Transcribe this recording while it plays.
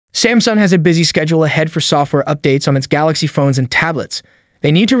Samsung has a busy schedule ahead for software updates on its Galaxy phones and tablets.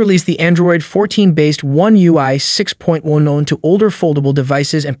 They need to release the Android 14-based One UI 6.10 to older foldable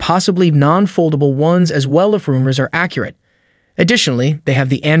devices and possibly non-foldable ones as well if rumors are accurate. Additionally, they have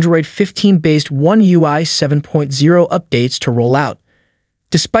the Android 15-based One UI 7.0 updates to roll out.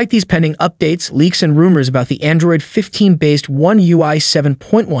 Despite these pending updates, leaks and rumors about the Android 15-based One UI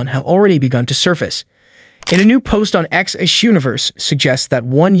 7.1 have already begun to surface. In a new post on X, IceUniverse suggests that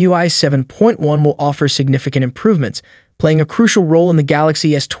One UI 7.1 will offer significant improvements, playing a crucial role in the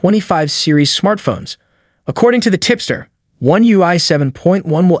Galaxy S25 series smartphones. According to the tipster, One UI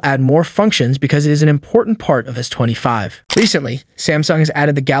 7.1 will add more functions because it is an important part of S25. Recently, Samsung has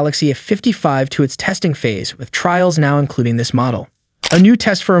added the Galaxy S25 to its testing phase, with trials now including this model. A new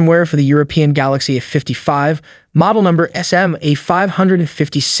test firmware for the European Galaxy S25, model number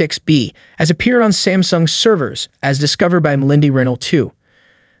SMA556B, has appeared on Samsung's servers, as discovered by Melindy Renault 2.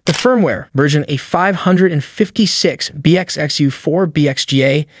 The firmware, version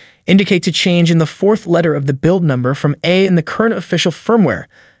A556BXXU4BXGA, indicates a change in the fourth letter of the build number from A in the current official firmware,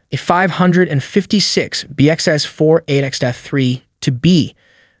 A556BXS48X-3, to B.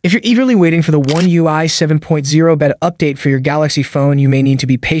 If you're eagerly waiting for the One UI 7.0 beta update for your Galaxy phone, you may need to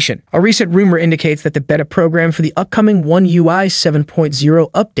be patient. A recent rumor indicates that the beta program for the upcoming One UI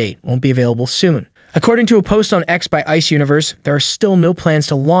 7.0 update won't be available soon. According to a post on X by IceUniverse, there are still no plans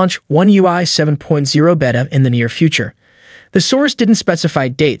to launch One UI 7.0 beta in the near future. The source didn't specify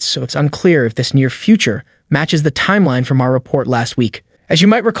dates, so it's unclear if this near future matches the timeline from our report last week. As you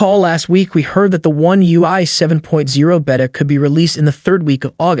might recall, last week we heard that the One UI 7.0 beta could be released in the third week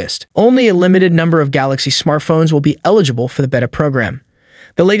of August. Only a limited number of Galaxy smartphones will be eligible for the beta program.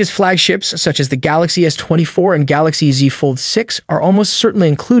 The latest flagships, such as the Galaxy S24 and Galaxy Z Fold 6, are almost certainly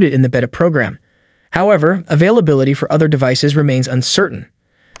included in the beta program. However, availability for other devices remains uncertain.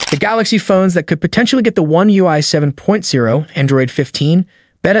 The Galaxy phones that could potentially get the One UI 7.0 Android 15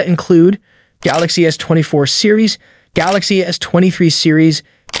 beta include Galaxy S24 series, Galaxy S23 series,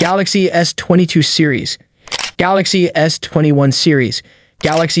 Galaxy S22 series, Galaxy S21 series,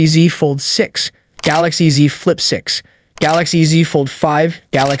 Galaxy Z Fold 6, Galaxy Z Flip 6, Galaxy Z Fold 5,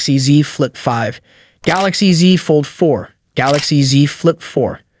 Galaxy Z Flip 5, Galaxy Z Fold 4, Galaxy Z Flip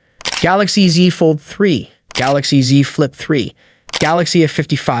 4, Galaxy Z Fold 3, Galaxy Z Flip 3, Galaxy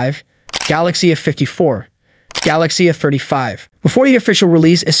S55, Galaxy S54, Galaxy S35. Before the official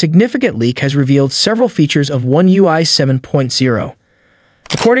release, a significant leak has revealed several features of One UI 7.0.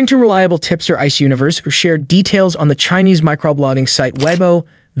 According to reliable tipster IceUniverse, who shared details on the Chinese microblogging site Weibo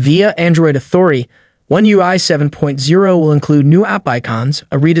via Android Authority, One UI 7.0 will include new app icons,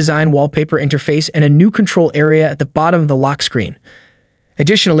 a redesigned wallpaper interface, and a new control area at the bottom of the lock screen.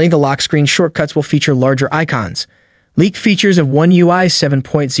 Additionally, the lock screen shortcuts will feature larger icons. Leaked features of One UI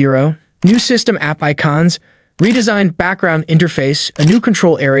 7.0, new system app icons, redesigned background interface, a new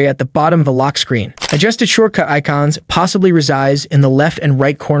control area at the bottom of the lock screen. Adjusted shortcut icons possibly resides in the left and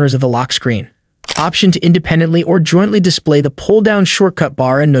right corners of the lock screen. Option to independently or jointly display the pull-down shortcut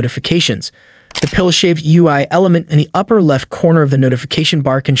bar and notifications. The pill-shaped UI element in the upper left corner of the notification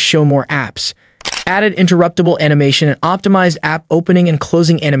bar can show more apps. Added interruptible animation and optimized app opening and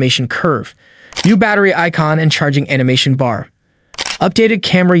closing animation curve. New battery icon and charging animation bar. Updated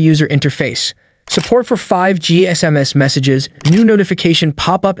camera user interface. Support for 5G SMS messages, new notification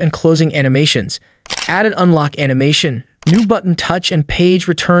pop-up and closing animations, added unlock animation, new button touch and page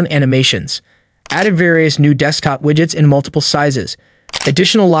return animations, added various new desktop widgets in multiple sizes,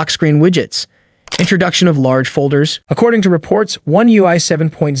 additional lock screen widgets, introduction of large folders. According to reports, One UI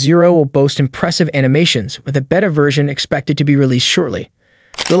 7.0 will boast impressive animations, with a beta version expected to be released shortly.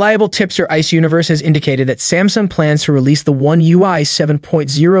 Reliable tipster IceUniverse has indicated that Samsung plans to release the One UI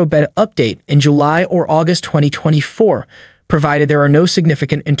 7.0 beta update in July or August 2024, provided there are no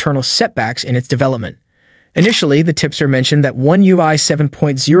significant internal setbacks in its development. Initially, the tipster mentioned that One UI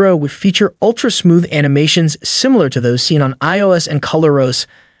 7.0 would feature ultra-smooth animations similar to those seen on iOS and ColorOS.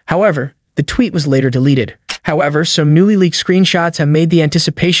 However, the tweet was later deleted. However, some newly leaked screenshots have made the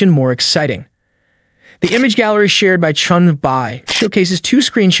anticipation more exciting. The image gallery shared by Chun Bai showcases two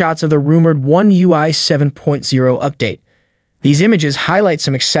screenshots of the rumored One UI 7.0 update. These images highlight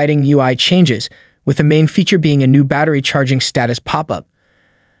some exciting UI changes, with the main feature being a new battery charging status pop-up.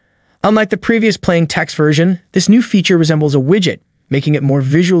 Unlike the previous plain text version, this new feature resembles a widget, making it more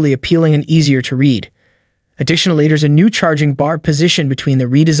visually appealing and easier to read. Additionally, there's a new charging bar positioned between the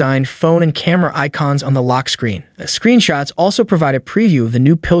redesigned phone and camera icons on the lock screen. The screenshots also provide a preview of the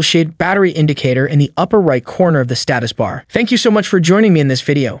new pill-shaped battery indicator in the upper right corner of the status bar. Thank you so much for joining me in this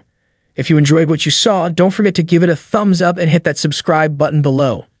video. If you enjoyed what you saw, don't forget to give it a thumbs up and hit that subscribe button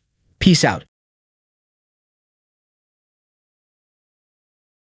below. Peace out.